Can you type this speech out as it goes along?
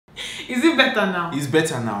Is it better now? It's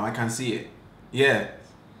better now. I can see it. Yeah.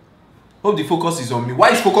 Hope the focus is on me. Why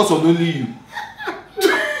is focus on only you?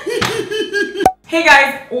 Hey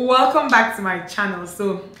guys, welcome back to my channel.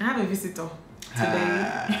 So I have a visitor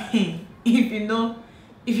today. If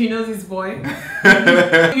you know this boy,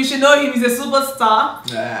 you should know him. He's a superstar.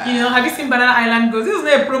 You know, have you seen Banana Island Girls? This is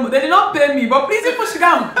not a promo. They did not pay me, but please push it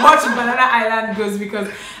down. Watch Banana Island Girls because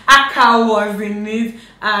Akah was in it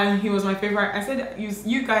and he was my favorite. I said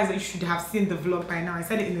you guys should have seen the vlog by now. I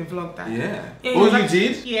said it in the vlog that. Yeah. Oh, you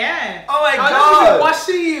did? Yeah. Oh my God. I was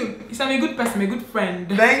watching you. He's a good person, a good friend.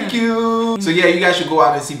 Thank you. So yeah, you guys should go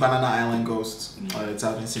out and see Banana Island Ghosts. It's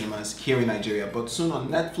out in cinemas here in Nigeria, but soon on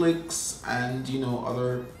Netflix and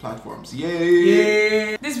other platforms.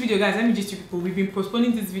 Yay! This video, guys, let me just tell people, we've been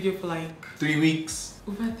postponing this video for like 3 weeks.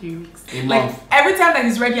 Over 3 weeks. Like every time that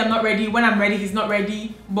he's ready, I'm not ready. When I'm ready, he's not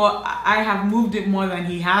ready. But I have moved it more than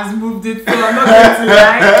he has moved it, so I'm not going to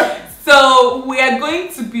lie. So we are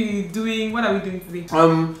going to be doing. What are we doing today?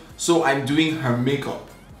 So I'm doing her makeup.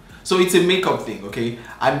 So it's a makeup thing, okay?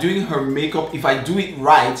 I'm doing her makeup. If I do it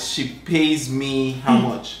right, she pays me how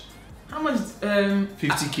much? How much?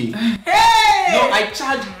 50K. Hey! No, I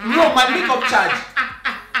charge. No, my makeup charge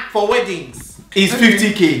for weddings is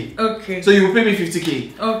 50K. Okay. So you will pay me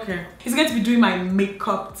 50K. Okay. He's going to be doing my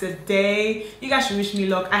makeup today. You guys should wish me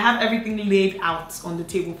luck. I have everything laid out on the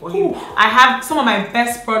table for him. I have some of my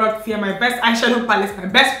best products here, my best eyeshadow palettes, my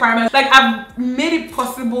best primer. Like I've made it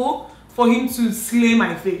possible for him to slay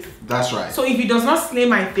my face. That's right. So if he does not slay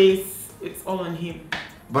my face, it's all on him.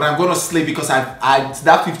 But I'm gonna slay because I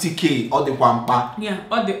that 50K all the wampa. Yeah,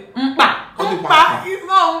 all the umpa. All the Umpa. It's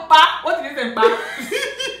not umpa. What did you say,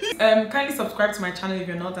 umpa? Kindly subscribe to my channel if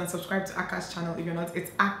you're not, and subscribe to Akah's channel if you're not.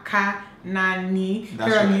 It's Akah Nnani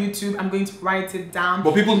here on YouTube. I'm going to write it down.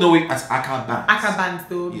 But people know it as Akah Bants. Akah Bants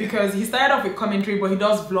though, because he started off with commentary, but he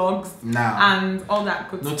does vlogs now and all that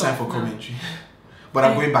good stuff. stuff. No time for commentary. But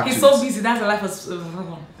I'm going back to it. He's so busy. That's the life of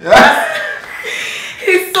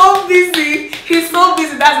He's so busy. He's so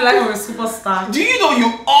busy. That's the life of a superstar. Do you know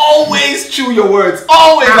you always chew your words?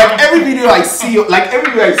 Always. Like every video I see, like every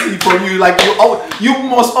video I see from you, like you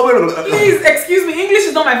must always. Please excuse me. English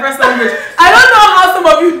is not my first language. I don't know how some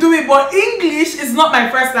of you do it, but English is not my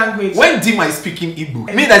first language. When Dimma is speaking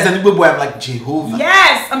Igbo, me as an Igbo boy, I'm like Jehovah.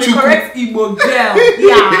 Yes, I'm a correct Igbo girl.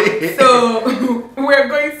 Yeah. So we're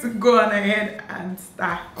going to go on ahead and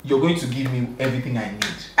start. You're going to give me everything I need.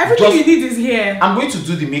 Everything you need is here. I'm going to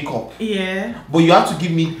do the makeup. Yeah. But you have to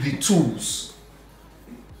give me the tools.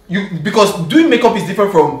 Because doing makeup is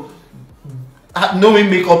different from knowing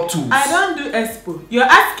makeup tools. I don't do expo. You're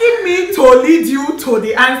asking me to lead you to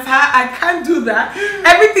the answer. I can't do that.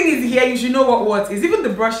 Everything is here. You should know what is. Even the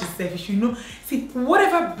brush itself, you should know. See,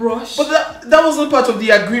 whatever brush. But that wasn't part of the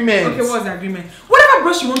agreement. Okay, what's the agreement? Whatever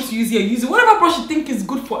brush you want to use here, use it. Whatever brush you think is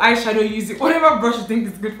good for eyeshadow, use it. Whatever brush you think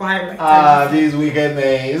is good for highlight. These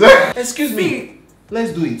wickedness. Excuse me.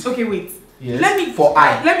 Let's do it. Okay, wait. Yes.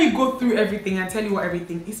 Let me go through everything and tell you what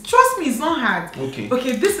everything is. Trust me, it's not hard. Okay.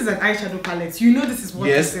 Okay, this is an eyeshadow palette. You know this is what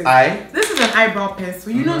this is. Yes, This is an eyebrow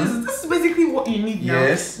pencil. You know this is basically what you need now.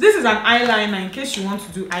 Yes. This is an eyeliner in case you want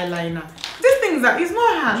to do eyeliner. These things it's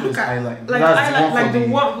not hard. Look at eyeliner. Like the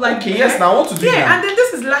one like okay, yes, now I want to do yeah, and then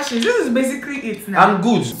this is lashes. This is basically it now. I'm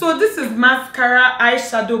good. So this is mascara,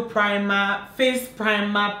 eyeshadow primer, face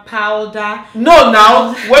primer, powder. No,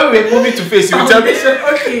 now when we're moving to face, you will tell me.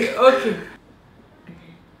 Okay.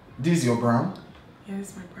 This is your brown? Yeah,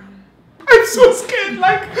 it's my brown. I'm so scared,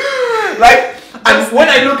 like and when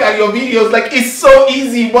I look at your videos, like it's so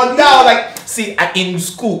easy, but now like see in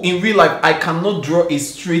school, in real life, I cannot draw a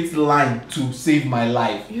straight line to save my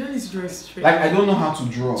life. You don't need to draw straight. Like I don't know how to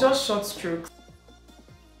draw. Just short strokes.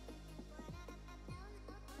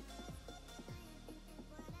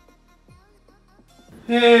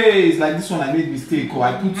 Hey, it's like this one I made mistake. Oh,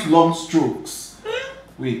 I put long strokes.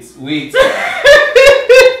 Wait.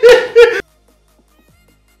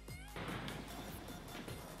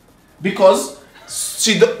 Because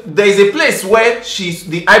there is a place where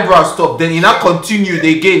the eyebrow stop, then it now continued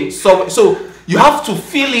again. So you have to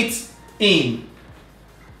fill it in.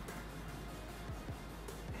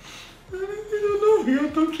 I don't know what you're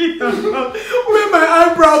talking about. Where my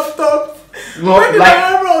eyebrow stops. No, where did like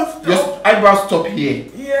my eyebrow stop? your eyebrow stop here.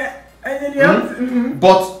 Yeah, and then you have to.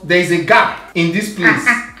 But there is a gap in this place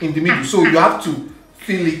in the middle, so you have to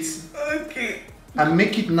fill it. Okay. And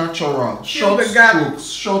make it natural. Short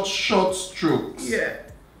strokes. Yeah.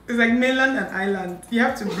 It's like mainland and island. You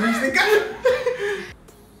have to bridge the gap.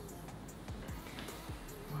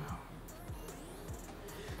 Wow.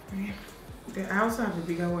 Okay. I also have a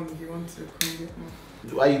bigger one if you want to comb it more.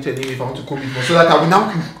 Why are you telling me if I want to comb it more? So that I will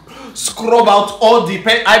now scrub out all the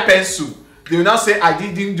eye pencil, they will now say I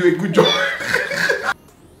didn't do a good job.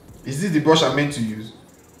 Is this the brush I'm meant to use?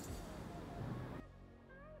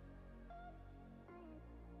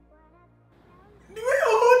 The way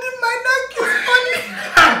you're holding my neck is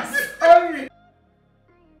funny.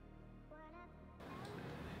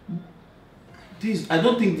 Sorry. I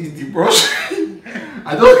don't think this is the brush.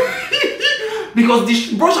 I don't because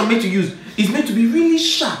the brush I'm meant to use is meant to be really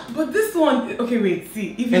sharp. But this one, okay, wait,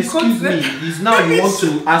 see. If you excuse me, is now you want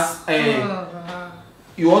to ask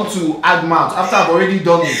you want to add mouth after I've already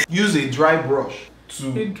done it. Use a dry brush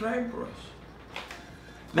to a dry brush.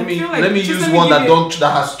 Let me use one that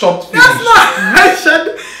has chopped finish. That's not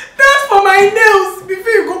eyeshadow. That's for my nails.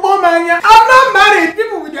 Before you go on my hair. I'm not married.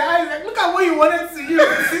 People with their eyes like, look at what you wanted to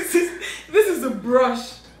use. This is a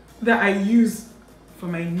brush that I use for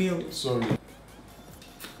my nails. Sorry.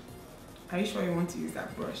 Are you sure you want to use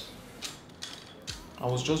that brush? I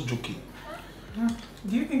was just joking.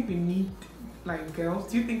 Do you think we need, like girls,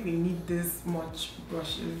 do you think we need this much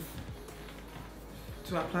brushes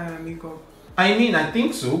to apply our makeup? I mean, I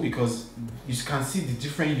think so because you can see the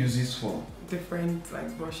different uses for different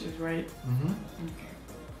like brushes, right? Okay.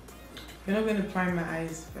 You're not going to prime my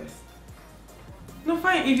eyes first. No,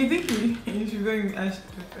 fine. If you think you should go in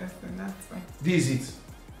eyeshadow first, then that's fine. This is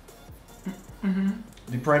it.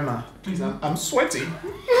 The primer. Please, I'm sweating.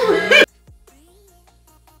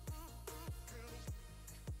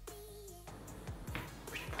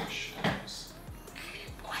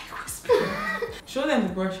 Show them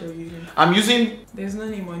the brush you're using. I'm using. There's no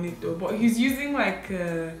name on it though, but he's using like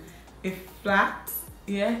a flat.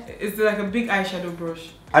 Yeah, it's like a big eyeshadow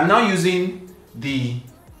brush. I'm now using the.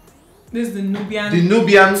 This is the Nubian. The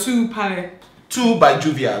Nubian 2 palette. 2 by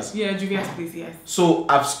Juvia's. Yeah, Juvia's please, yes. So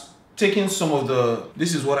I've taken some of the.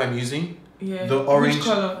 This is what I'm using. Yeah. The orange. Which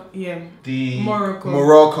color? Yeah. The Morocco.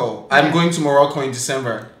 Morocco. Yeah. I'm going to Morocco in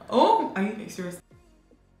December. Oh, are you serious?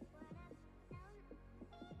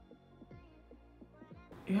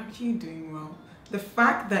 You're actually doing well. The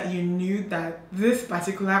fact that you knew that this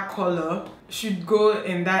particular color should go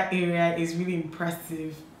in that area is really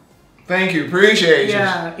impressive. Thank you, appreciate it.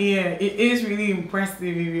 Yeah, it is really impressive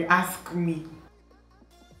if you ask me.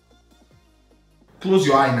 Close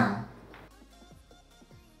your eye now.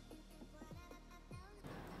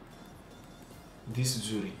 This is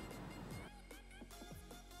Zuri.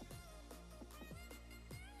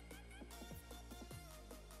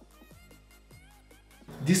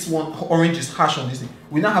 This one, orange is harsh on this thing.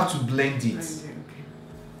 We now have to blend it. Okay.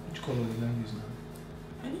 Which color will I use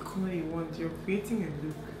now? Any color you want, you're creating a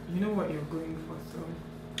look. You know what you're going for, so.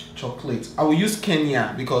 Chocolate. I will use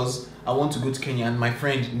Kenya because I want to go to Kenya and my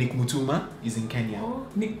friend Nick Mutuma is in Kenya. Oh,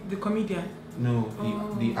 Nick, the comedian? No,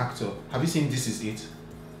 the actor. Have you seen This Is It?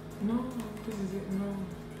 No, this is it, no.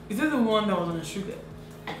 Is this the one that was on Sugar?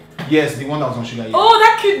 Yes, the one that was on Sugar. Yeah. Oh,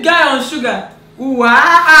 that cute guy on Sugar.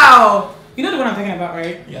 Wow. You know the one I'm talking about,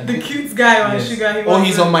 right? Yeah, the cute guy on Sugar.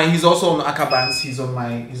 He's also on Akah Bants. He's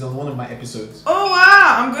on one of my episodes. Oh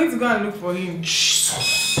wow, I'm going to go and look for him.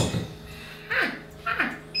 Jesus.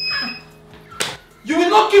 You will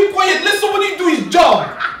not keep quiet. Let somebody do his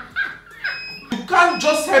job. You can't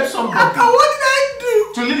just help somebody. Akah, what did I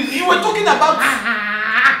do? To leave it. You were talking about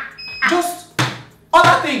just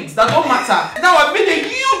other things that don't matter. Now I've made a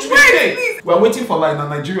huge mistake. We're waiting for like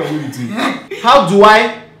Nigeria unity. How do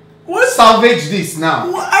I salvage this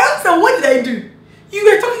now? I understand. What did I do? You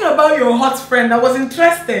were talking about your hot friend that was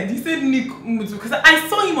interested. He said Nick Umutu because I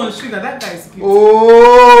saw him on Sugar. That guy is cute.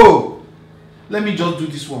 Oh, let me just do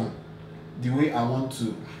this one the way I want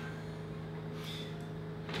to.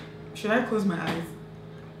 Should I close my eyes?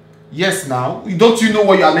 Yes. Now, don't you know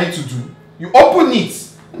what you are meant to do? You open it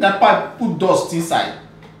and that pipe put dust inside.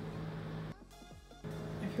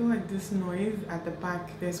 I feel like this noise at the back,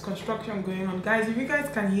 there's construction going on. Guys, if you guys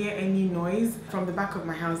can hear any noise from the back of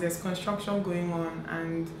my house, there's construction going on,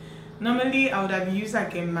 and normally I would have used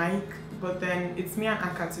like a mic, but then it's me and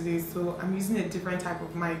Akah today, so I'm using a different type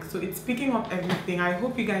of mic, so it's picking up everything. I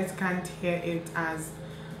hope you guys can't hear it as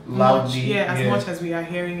loudly, much as we are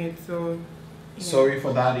hearing it. So yeah. Sorry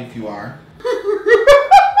for that if you are.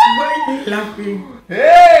 Why are you laughing?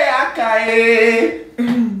 Hey Akah,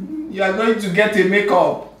 you are going to get a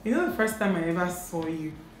makeup. You know the first time I ever saw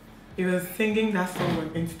you, it was singing that song on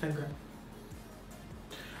Instagram.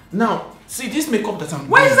 Now, see this makeup that I'm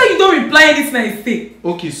Why is that you don't reply anything I say?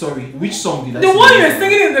 Okay, sorry. Which song did I The sing? one you're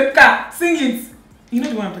singing in the car. Sing it. You know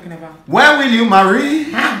the one I'm talking about. When will you marry?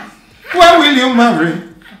 When will you marry?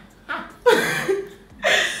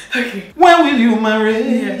 Okay. When will you marry?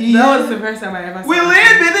 Yeah, that was the first time I ever saw Will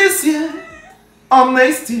it be this year or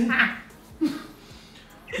next year?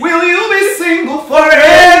 Will you be single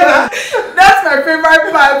forever? That's my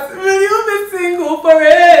favorite part. Will you be single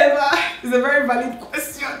forever? It's a very valid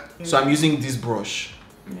question. So I'm using this brush.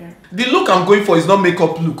 Yeah. The look I'm going for is not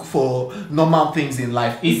makeup look for normal things in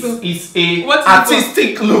life. It's a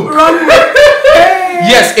artistic look. Runway. Hey.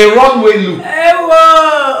 Yes, a runway look. Hey,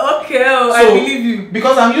 whoa. Okay, so, I believe you.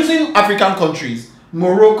 Because I'm using African countries.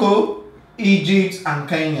 Morocco, Egypt, and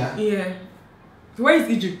Kenya. Yeah. Where is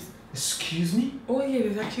Egypt? Excuse me? Oh yeah,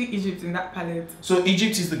 there's actually Egypt in that palette. So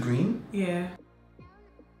Egypt is the green? Yeah.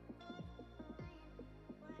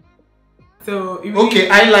 So okay,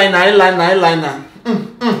 eyeliner.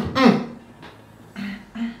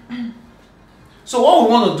 So what we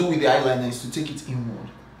want to do with the eyeliner is to take it inward.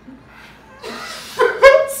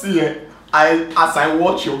 See, as I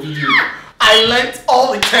watch your video, I learnt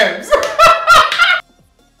all the terms.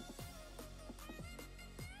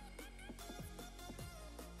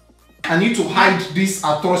 I need to hide this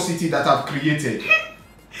atrocity that I've created.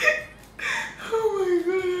 Oh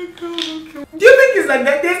my god. Do you think it's like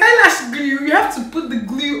that? There's eyelash glue. You have to put the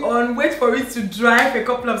glue on, wait for it to dry for a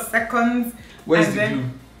couple of seconds. Where's the glue?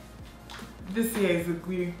 This here is the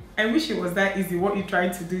glue. I wish it was that easy. What you try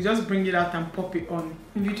to do, just bring it out and pop it on.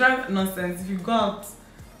 If you try nonsense, if you go out,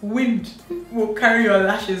 wind will carry your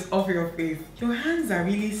lashes off your face. Your hands are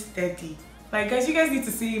really steady. Like guys, you guys need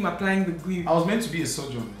to see him applying the glue. I was meant to be a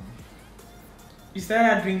surgeon. You started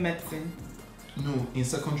out doing medicine? No, in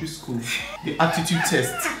secondary school. The aptitude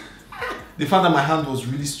test. They found that my hand was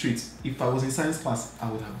really straight. If I was in science class,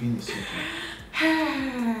 I would have been a surgeon.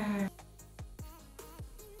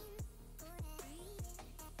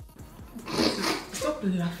 Stop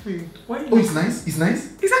laughing. Why? Oh, it's nice? It's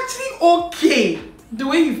nice? It's actually okay. The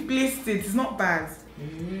way you've placed it is not bad.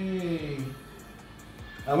 Hey.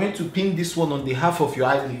 I went to pin this one on the half of your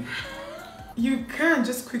eyelid. You can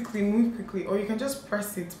just quickly move quickly, or you can just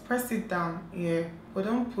press it down, yeah, but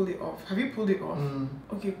don't pull it off. Have you pulled it off?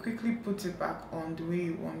 Okay, quickly put it back on the way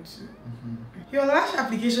you want to. Your lash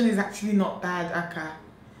application is actually not bad, Akah.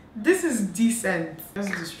 This is decent.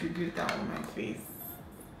 Just distribute that on my face.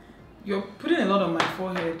 You're putting a lot on my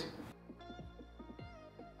forehead.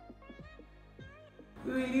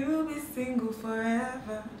 Will you be single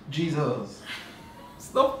forever? Jesus.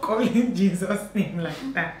 Stop calling Jesus' name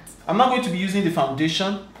like that. I'm not going to be using the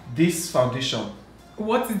foundation. This foundation.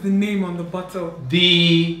 What is the name on the bottle?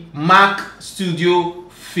 The MAC Studio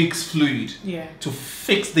Fix Fluid. Yeah. To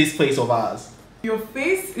fix this face of ours. Your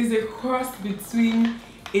face is a cross between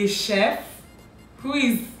a chef who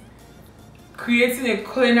is creating a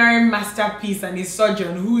culinary masterpiece and a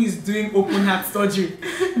surgeon who is doing open heart surgery.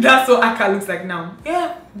 That's what Akah looks like now.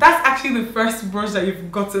 Yeah, that's actually the first brush that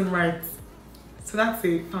you've gotten right. So that's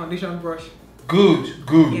a foundation brush. Good.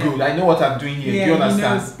 I know what I'm doing here. Yeah, do you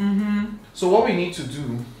understand? So what we need to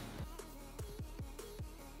do.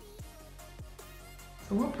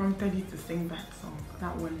 So what prompted you to sing that song?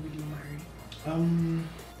 That When Will You Marry?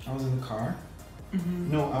 I was in the car.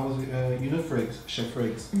 No, I was you know Freggs, Chef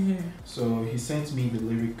Freggs. Yeah. So he sent me the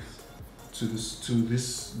lyrics to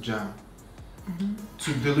this jam.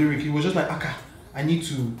 To the lyric, he was just like, Akah, I need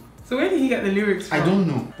to. So where did he get the lyrics from? I don't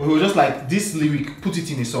know. But he was just like, this lyric, put it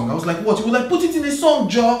in a song. I was like, what? He was like, put it in a song,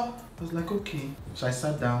 Joe. I was like, okay. So I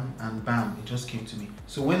sat down and bam, it just came to me.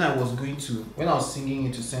 So when I was singing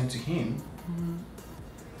it to send to him,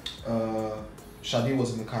 Shadi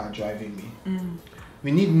was in the car driving me.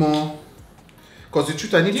 We need more. Because the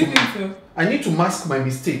truth, I need to mask my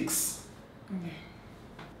mistakes. Okay.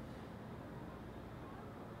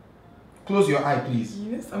 Close your eye, please.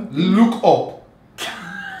 You know something? Look up.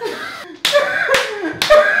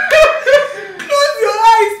 Close your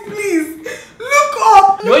eyes, please. Look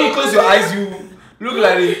up. When you close your eyes, you look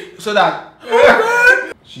like it, so that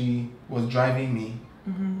she was driving me.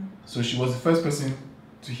 So she was the first person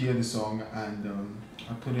to hear the song, and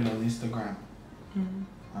I put it on Instagram.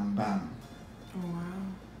 And bam. Oh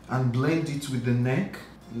wow. And blend it with the neck.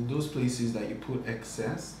 In those places that you put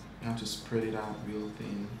excess, you have to spread it out real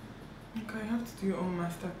thin. Okay, you have to do your own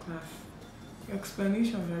masterclass. Your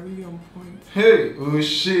explanations are really on point. Hey, oh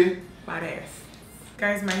shit. Badass.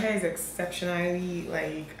 Guys, my hair is exceptionally,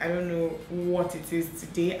 like, I don't know what it is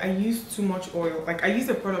today. I used too much oil. Like, I used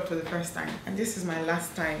the product for the first time, and this is my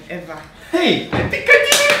last time ever. Hey, I think I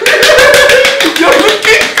did it. You're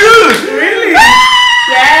looking good. Really?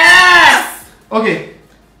 Yes! Okay.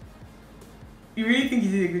 You really think you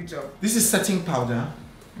did a good job? This is setting powder.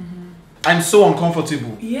 I'm so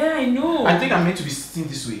uncomfortable. Yeah, I know. I think I'm meant to be sitting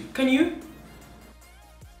this way. Can you?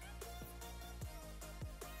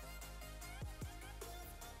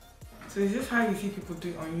 So is this how you see people do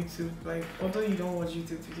it on YouTube? Like, although you don't watch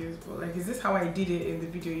YouTube videos, but like, is this how I did it in the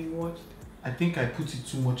video you watched? I think I put it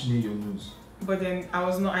too much near your nose. But then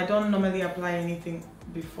I don't normally apply anything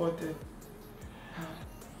before the...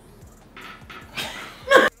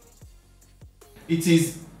 It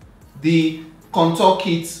is the contour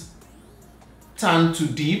kit Tan to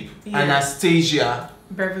Deep, Anastasia,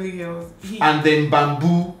 Beverly Hills, and then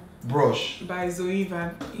Bamboo Brush by Zoe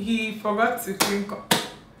Van. He forgot to clean.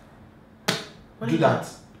 Do that.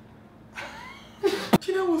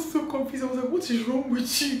 Gina was so confused. I was like, what is wrong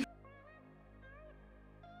with you?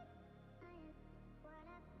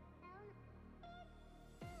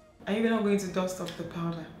 Are you not going to dust off the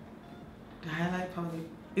powder? The highlight powder?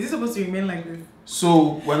 Is it supposed to remain like this?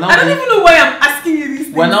 So we're now I don't even know why I'm asking you this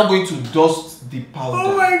thing. We're now going to dust the powder.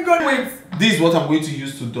 Oh my god, wait. This is what I'm going to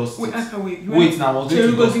use to dust wait, it. Akah, wait. Wait, now I was going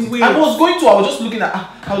to dust it. I was just looking at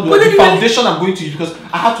how do I, the foundation I'm going to use because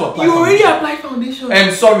I have to apply You already applied foundation.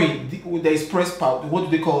 I'm sorry, there is pressed powder. What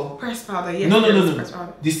do they call? Pressed powder, yes. No. Pressed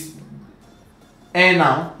powder. This air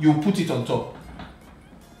now, you put it on top.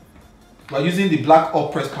 By using the black or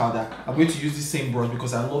pressed powder, I'm going to use the same brush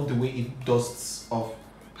because I love the way it dusts off.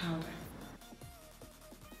 Powder.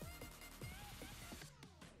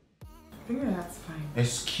 I think that's fine.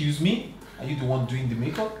 Excuse me? Are you the one doing the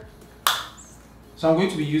makeup? So I'm going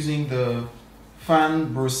to be using the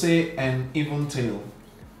Fan Brosse and Even Tail.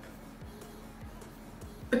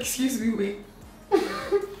 Excuse me, wait.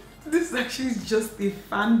 This is actually just a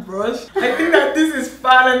fan brush. I think that this is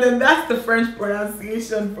fan and then that's the French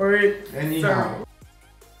pronunciation for it. Anyhow. Sorry.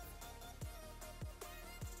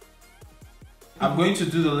 I'm going to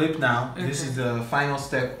do the lip now. Okay. This is the final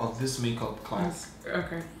step of this makeup class.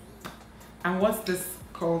 Okay. And what's this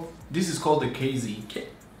called? This is called the KZ.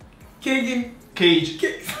 Cage. Cage.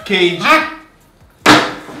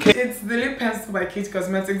 It's the lip pencil by Cage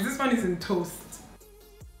Cosmetics. This one is in Toast.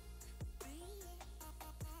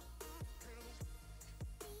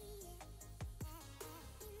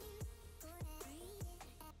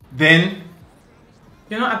 Then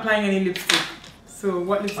you're not applying any lipstick. So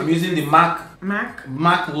what lipstick? I'm using the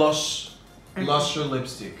MAC Lush Lusher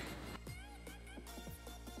lipstick.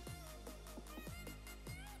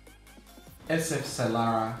 SF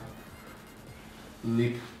Salara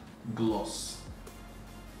lip gloss.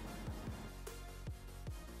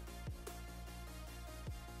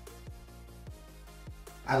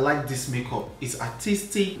 I like this makeup. It's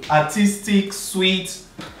artistic, sweet,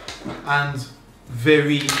 and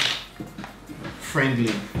very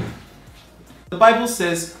friendly. The Bible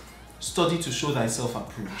says, study to show thyself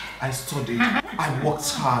approved. I studied, I worked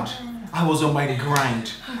hard, I was on my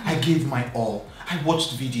grind, I gave my all. I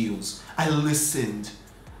watched videos, I listened,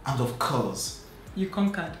 and of course, you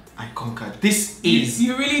conquered. I conquered. This is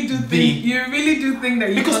you really do think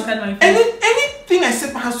that you conquered my face. Anything I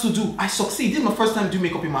set my hands to do, I succeed. This is my first time doing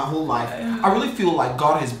makeup in my whole life. I really feel like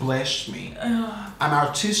God has blessed me. I'm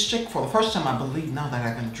artistic. For the first time, I believe now that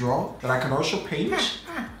I can draw, that I can also paint.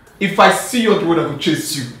 If I see you on the road, I will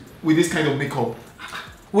chase you with this kind of makeup.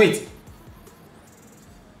 Wait.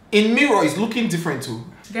 In mirror, it's looking different too.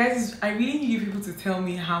 Guys, I really need you people to tell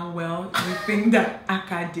me how well you think that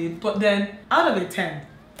Akah did. But then, out of a 10,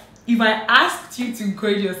 if I asked you to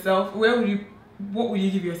grade yourself, what would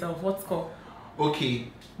you give yourself? What score? Okay,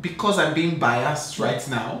 because I'm being biased right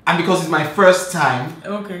now, and because it's my first time,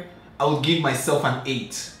 okay, I will give myself an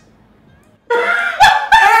 8. 8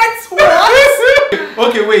 what?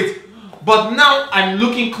 Okay, wait. But now I'm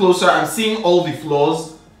looking closer, I'm seeing all the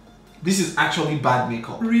flaws. This is actually bad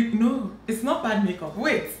makeup. No, it's not bad makeup.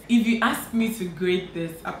 Wait, if you ask me to grade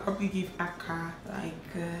this, I'll probably give Akah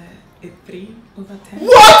like a 3 over 10.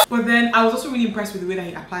 What? But then I was also really impressed with the way that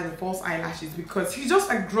he applied the false eyelashes because he just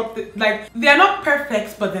like dropped it. Like, they are not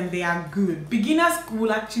perfect, but then they are good. Beginners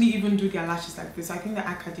will actually even do their lashes like this. So I think that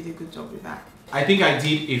Akah did a good job with that. I think I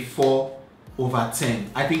did a 4 over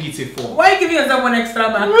 10. I think it's a 4. Why are you giving yourself one extra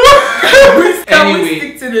mark? Can we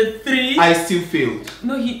stick to the 3? I still failed.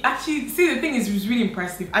 No, he actually, see, the thing is, it was really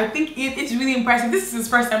impressive. I think it's really impressive. This is his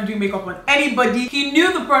first time doing makeup on anybody. He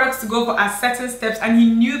knew the products to go for at certain steps and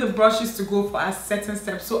he knew the brushes to go for at certain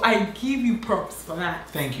steps. So I give you props for that.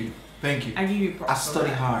 Thank you. Thank you. I give you props. I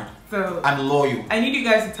study hard. So I'm loyal. I need you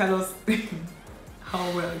guys to tell us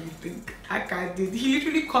how well you think Akah did. He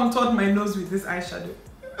literally contoured my nose with this eyeshadow.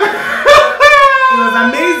 It was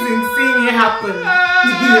amazing seeing it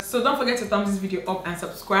happen. So don't forget to thumbs this video up and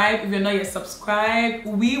subscribe. If you're not yet subscribed,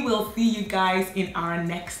 we will see you guys in our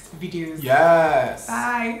next videos. Yes.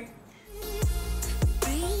 Bye.